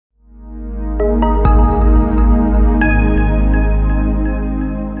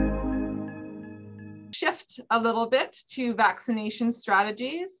a little bit to vaccination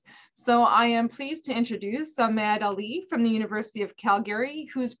strategies. So I am pleased to introduce Ahmed Ali from the University of Calgary,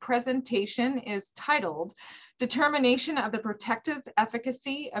 whose presentation is titled Determination of the Protective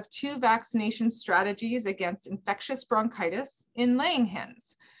Efficacy of Two Vaccination Strategies Against Infectious Bronchitis in Laying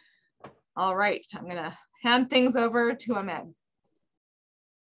Hens. All right, I'm gonna hand things over to Ahmed.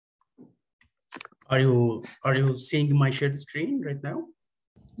 Are you seeing my shared screen right now?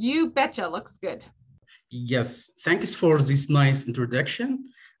 You betcha, looks good. Yes, thanks for this nice introduction.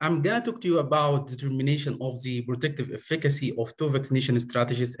 I'm gonna talk to you about determination of the protective efficacy of two vaccination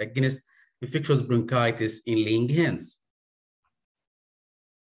strategies against infectious bronchitis in laying hens.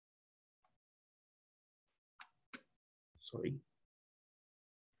 Sorry.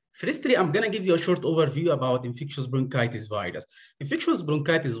 Firstly, I'm going to give you a short overview about infectious bronchitis virus. Infectious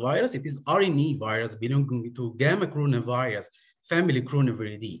bronchitis virus, it is RNA virus belonging to gamma coronavirus, family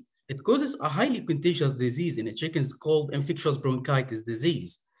Coronaviridae. It causes a highly contagious disease in chickens called infectious bronchitis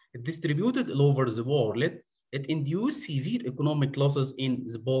disease. It distributed all over the world. It induced severe economic losses in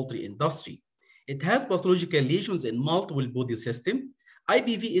the poultry industry. It has pathological lesions in multiple body systems.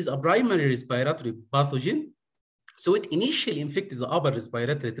 IBV is a primary respiratory pathogen. So it initially infects the upper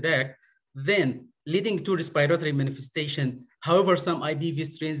respiratory tract, then leading to respiratory manifestation. However, some IBV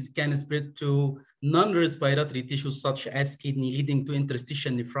strains can spread to non-respiratory tissues such as kidney, leading to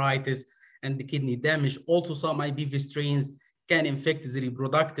interstitial nephritis and the kidney damage. Also, some IBV strains can infect the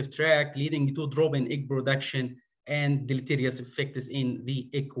reproductive tract, leading to drop in egg production and deleterious effects in the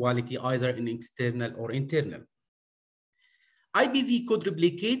egg quality, either in external or internal. IBV could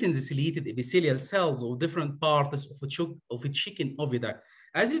replicate in the ciliated epithelial cells of different parts of a chicken oviduct.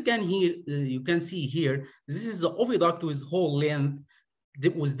 As you can see here, this is the oviduct with whole length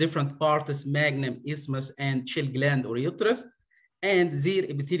with different parts, magnum, isthmus, and chill gland or uterus, and their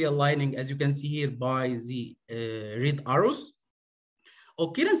epithelial lining, as you can see here by the red arrows.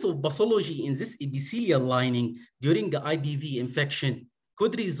 Occurrence of pathology in this epithelial lining during the IBV infection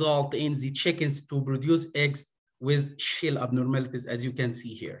could result in the chickens to produce eggs with shell abnormalities, as you can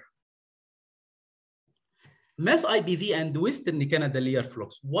see here. Mass IBV and Western Canada layer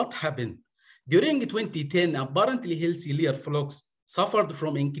flocks. What happened? During 2010, apparently healthy layer flocks suffered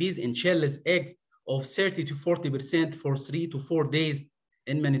from increase in shellless eggs of 30 to 40% for 3 to 4 days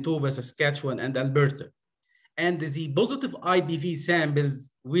in Manitoba, Saskatchewan, and Alberta. And the positive IBV samples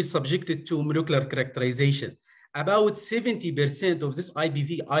were subjected to molecular characterization. About 70% of this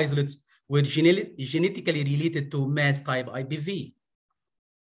IBV isolates were genetically related to mass type IBV.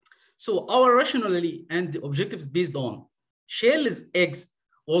 So our rationale and the objectives based on shellless eggs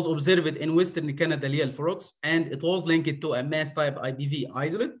was observed in Western Canada layer flocks, and it was linked to a mass type IBV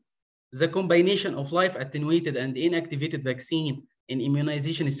isolate. The combination of live attenuated and inactivated vaccine in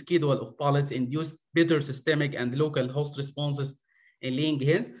immunization schedule of pullets induced better systemic and local host responses in laying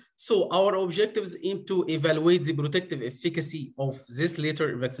hens. So our objectives aim to evaluate the protective efficacy of this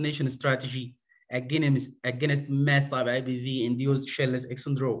later vaccination strategy against mass type IBV induced shellless egg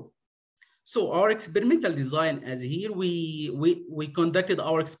syndrome. So our experimental design, as here, we conducted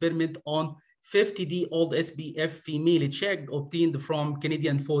our experiment on 50-day-old SPF female chick obtained from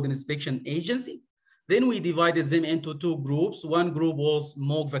Canadian Food Inspection Agency. Then we divided them into two groups. One group was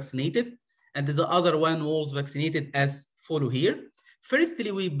mock vaccinated, and the other one was vaccinated as follow here.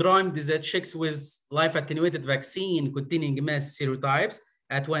 Firstly, we primed the chicks with live attenuated vaccine containing mass serotypes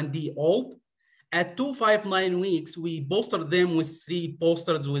at 1 day old. At 259 weeks, we boosted them with 3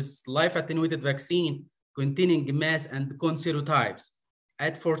 boosters with live attenuated vaccine containing mass and con serotypes.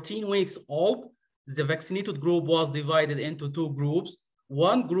 At 14 weeks old, the vaccinated group was divided into 2 groups.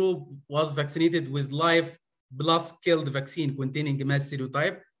 One group was vaccinated with live plus killed vaccine containing mass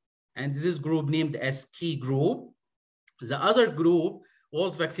serotype, and this group named as key group. The other group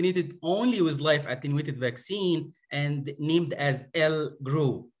was vaccinated only with live attenuated vaccine and named as L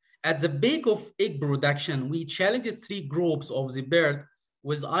group. At the peak of egg production, we challenged 3 groups of the bird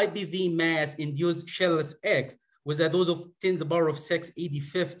with IBV mass-induced shellless eggs with a dose of 10 to the power of 6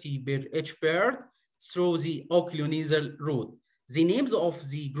 ED50 per each bird through the oculonasal route. The names of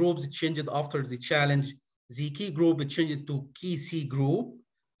the groups changed after the challenge. The key group changed to key C group.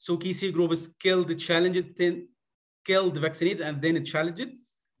 So key C group is killed, challenged, then killed, vaccinated, and then it challenged.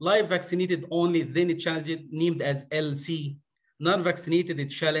 Live vaccinated only, then it challenged, named as LC. Non-vaccinated, it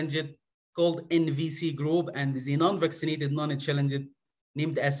challenged, called NVC group, and the non-vaccinated, non-challenged,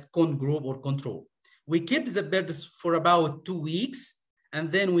 named as con group or control. We kept the birds for about 2 weeks,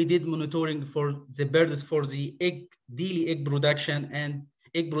 and then we did monitoring for the birds for the daily egg production and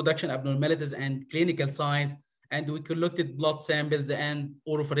egg production abnormalities and clinical signs. and we collected blood samples and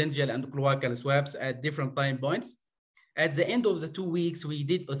oropharyngeal and cloacal swabs at different time points. At the end of the 2 weeks, we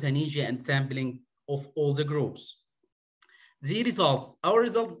did euthanasia and sampling of all the groups. The results, our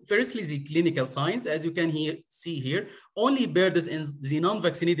results, firstly, the clinical signs, as you can see here, only birds in the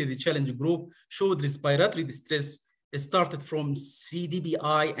non-vaccinated challenge group showed respiratory distress. It started from 3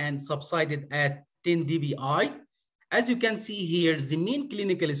 dBi and subsided at 10 dBi. As you can see here, the mean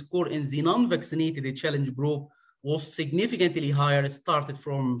clinical score in the non-vaccinated challenge group was significantly higher, started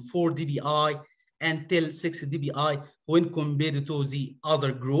from 4 dBi until 6 dBi when compared to the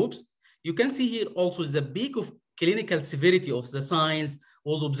other groups. You can see here also the peak of clinical severity of the signs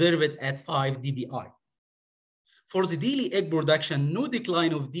was observed at 5 dBi. For the daily egg production, no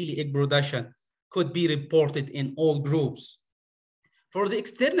decline of daily egg production could be reported in all groups. For the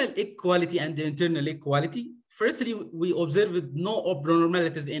external egg quality and the internal egg quality, firstly, we observed no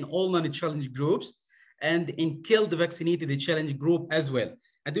abnormalities in all non-challenge groups and in killed vaccinated challenge group as well.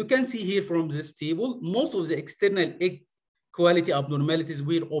 And you can see here from this table, most of the external egg quality abnormalities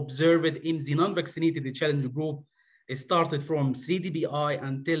were observed in the non-vaccinated challenge group. It started from 3 dBi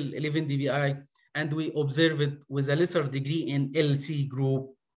until 11 dBi, and we observed it with a lesser degree in LC group.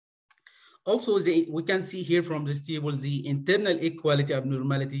 Also, we can see here from this table, the internal egg quality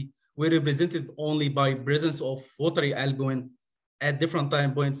abnormality were represented only by presence of watery albumin at different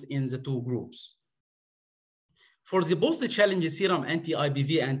time points in the two groups. For the post-challenge serum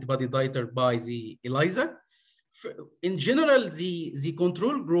anti-IBV antibody titer by the ELISA, in general, the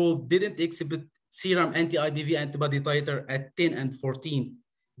control group didn't exhibit serum anti-IBV antibody titer at 10 and 14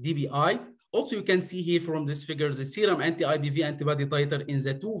 dBi. Also, you can see here from this figure, the serum anti-IBV antibody titer in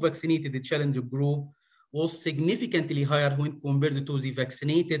the two vaccinated challenge group was significantly higher when compared to the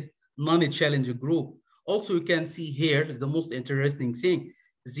vaccinated non-challenge group. Also, you can see here the most interesting thing,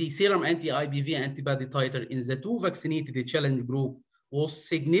 the serum anti-IBV antibody titer in the two vaccinated challenge group was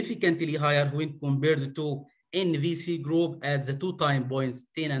significantly higher when compared to NVC group at the 2 time points,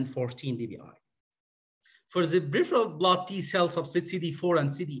 10 and 14 dBi. For the peripheral blood T cell subset CD4 and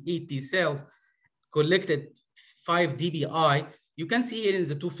CD8 T cells collected 5 dBi, you can see here in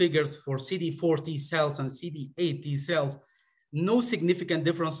the two figures for CD4 T cells and CD8 T cells, no significant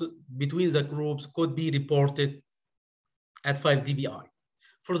difference between the groups could be reported at 5 dBi.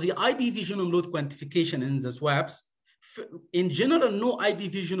 For the IBV genome load quantification in the swabs, in general, no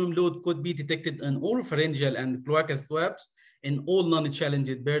IBV genome load could be detected in oropharyngeal and cloacal swabs in all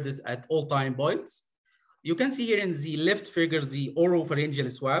non-challenged birds at all time points. You can see here in the left figure, the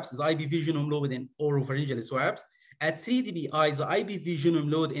oropharyngeal swabs, the IBV genome load in oropharyngeal swabs. At 3 dBi, the IBV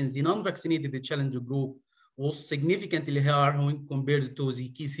genome load in the non-vaccinated challenge group was significantly higher when compared to the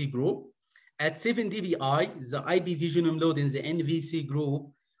KC group. At 7 dBi, the IBV genome load in the NVC group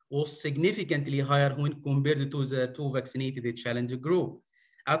was significantly higher when compared to the two vaccinated challenge group.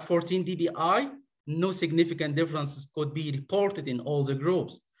 At 14 dBi, no significant differences could be reported in all the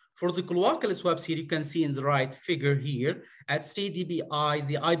groups. For the cloacal swabs here, you can see in the right figure here, at 3 dBi,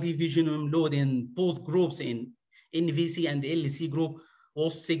 the IBV genome load in both groups in NVC and LC group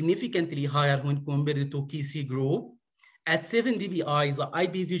was significantly higher when compared to KC group. At 7 dBi, the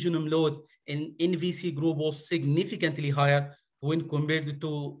IBV genome load in NVC group was significantly higher when compared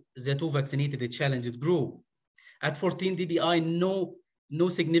to the two vaccinated challenged group. At 14 dBi, no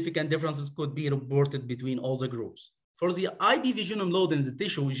significant differences could be reported between all the groups. For the IBV genome load in the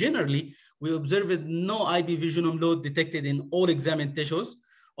tissue, generally, we observed no IBV genome load detected in all examined tissues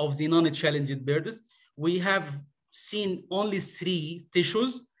of the non-challenged birds. We have seen only 3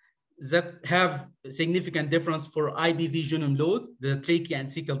 tissues that have significant difference for IBV genome load, the trachea and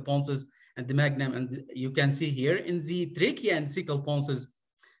cecal tonsils and the magnum. And you can see here in the trachea and cecal tonsils,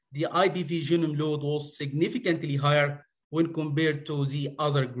 the IBV genome load was significantly higher when compared to the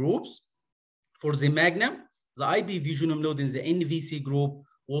other groups. For the magnum, the IBV genome load in the NVC group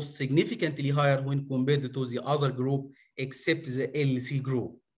was significantly higher when compared to the other group, except the LC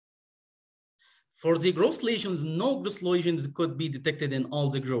group. For the gross lesions, no gross lesions could be detected in all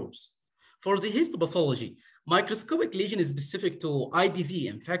the groups. For the histopathology, microscopic lesion specific to IBV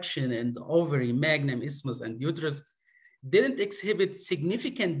infection and the ovary, magnum, isthmus, and uterus didn't exhibit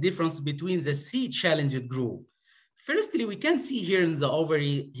significant difference between the 3 challenged groups. Firstly, we can see here in the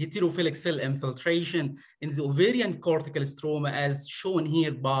ovary heterophilic cell infiltration in the ovarian cortical stroma as shown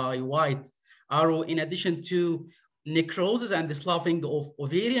here by white arrow, in addition to necrosis and sloughing of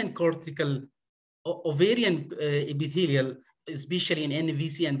ovarian epithelial, especially in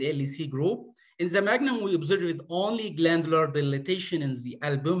NVC and the LEC group. In the magnum, we observed only glandular dilatation in the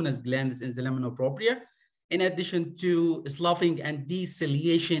albuminous glands in the lamina propria, in addition to sloughing and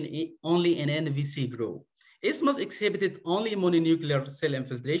deciliation only in NVC group. Isthmus exhibited only mononuclear cell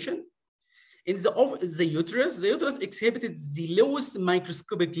infiltration. In the uterus exhibited the lowest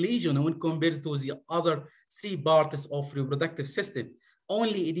microscopic lesion when compared to the other three parts of reproductive system.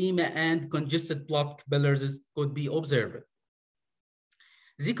 Only edema and congested blood capillaries could be observed.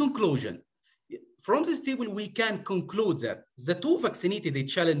 The conclusion. From this table, we can conclude that the two vaccinated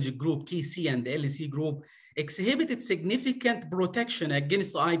challenge group, KC and LC group, exhibited significant protection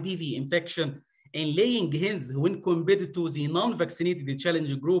against IBV infection in laying hens when compared to the non-vaccinated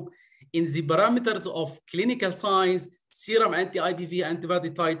challenge group in the parameters of clinical signs, serum anti-IBV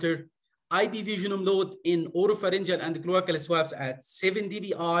antibody titer, IBV genome load in oropharyngeal and cloacal swabs at 7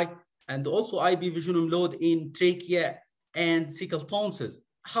 dBi, and also IBV genome load in trachea and cecal tonsils.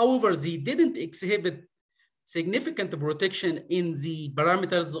 However, they didn't exhibit significant protection in the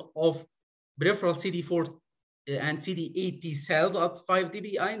parameters of peripheral CD4 and CD8 T cells at 5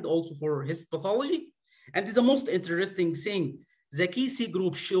 dBi and also for histopathology. And the most interesting thing, the KC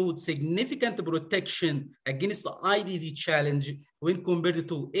group showed significant protection against the IBV challenge when compared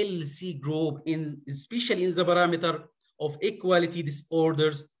to LC group, especially in the parameter of equality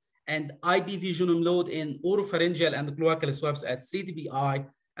disorders and IBV genome load in oropharyngeal and cloacal swabs at 3 dBi,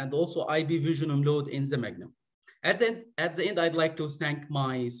 and also IBV genome load in the magnum. At the end, I'd like to thank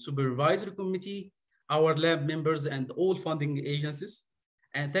my supervisory committee, our lab members, and all funding agencies.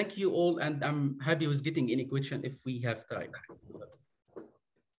 And thank you all, and I'm happy with getting any question if we have time.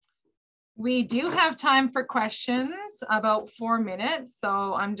 We do have time for questions, about 4 minutes.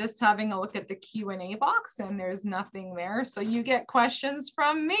 So I'm just having a look at the Q&A box and there's nothing there. So you get questions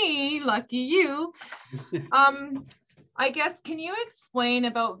from me, lucky you. I guess, can you explain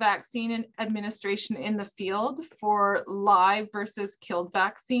about vaccine administration in the field for live versus killed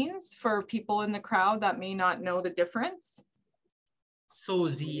vaccines for people in the crowd that may not know the difference? So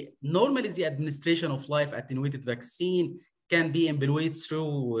normally the administration of live attenuated vaccine can be employed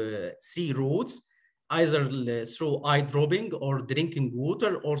through 3 routes, either through eye dropping or drinking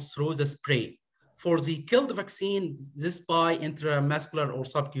water or through the spray. For the killed vaccine, this by intramuscular or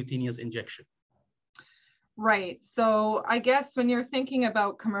subcutaneous injection. Right. So I guess when you're thinking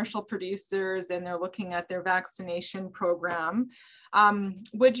about commercial producers and they're looking at their vaccination program,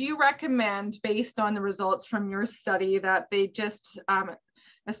 would you recommend, based on the results from your study, that they just,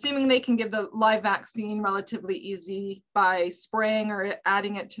 assuming they can give the live vaccine relatively easy by spraying or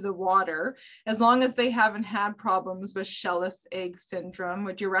adding it to the water, as long as they haven't had problems with shellless egg syndrome,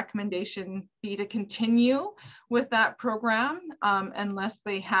 would your recommendation be to continue with that program unless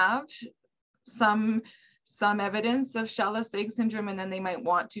they have some evidence of shellless egg syndrome, and then they might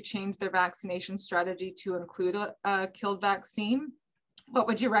want to change their vaccination strategy to include a killed vaccine? What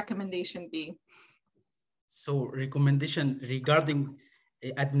would your recommendation be? So recommendation regarding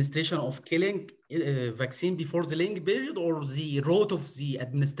administration of killing vaccine before the laying period, or the route of the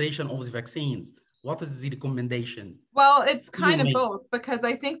administration of the vaccines? What is the recommendation? Well, it's kind of both, because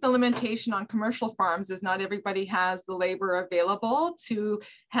I think the limitation on commercial farms is not everybody has the labor available to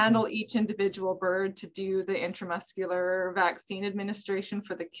handle each individual bird to do the intramuscular vaccine administration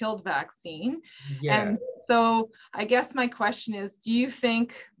for the killed vaccine. Yeah. And so I guess my question is, do you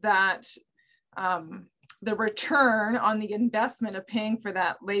think that the return on the investment of paying for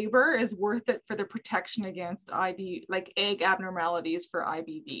that labor is worth it for the protection against like egg abnormalities for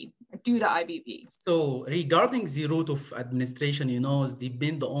IBV, due to IBV? So regarding the route of administration, it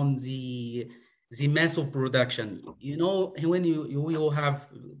depends on the mass of production. When you have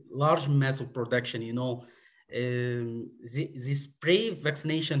large mass of production, the spray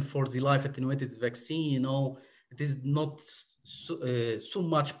vaccination for the live attenuated vaccine, it is not so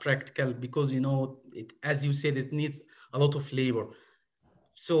much practical, because as you said, it needs a lot of labor.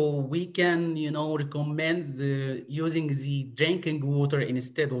 So we can recommend using the drinking water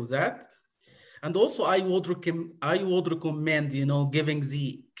instead of that. And also I would recommend giving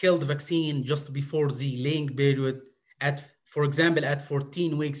the killed vaccine just before the laying period, for example at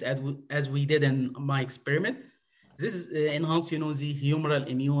 14 weeks, as we did in my experiment. This enhances the humoral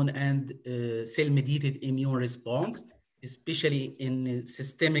immune and cell-mediated immune response, especially in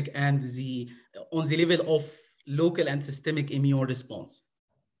systemic and on the level of local and systemic immune response.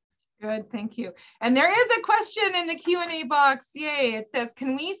 Good, thank you. And there is a question in the Q&A box. Yay! It says,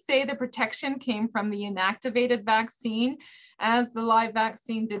 can we say the protection came from the inactivated vaccine, as the live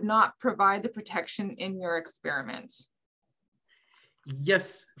vaccine did not provide the protection in your experiment?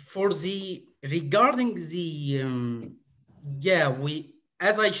 Yes, regarding the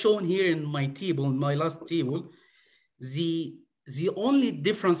as I shown here in my table, in my last table, the only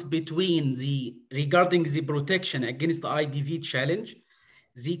difference between regarding the protection against the IBV challenge,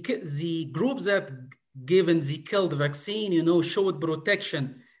 the group that given the killed vaccine, you know, showed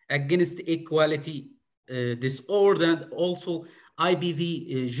protection against equality disorder, and also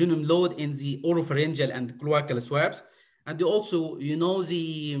IPV genome load in the oropharyngeal and cloacal swabs. And also, you know,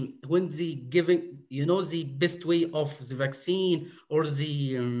 when the giving, you know, the best way of the vaccine or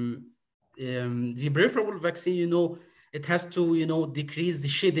the preferable vaccine, you know, it has to, you know, decrease the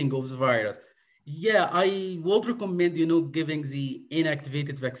shedding of the virus. Yeah, I would recommend, you know, giving the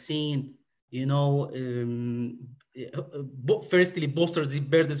inactivated vaccine, you know, firstly booster the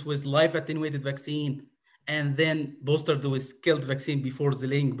birds with live attenuated vaccine, and then booster with killed vaccine before the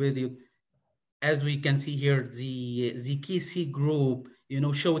laying period. As we can see here, the key C group, you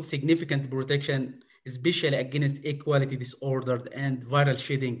know, showed significant protection, especially against equality disorder and viral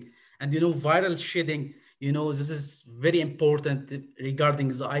shedding. And, you know, viral shedding, you know, this is very important regarding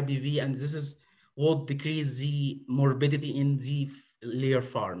the IPV, and this is what decrease the morbidity in the layer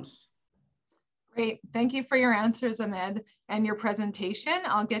farms. Great. Thank you for your answers, Ahmed, and your presentation.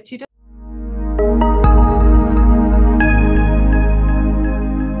 I'll get you to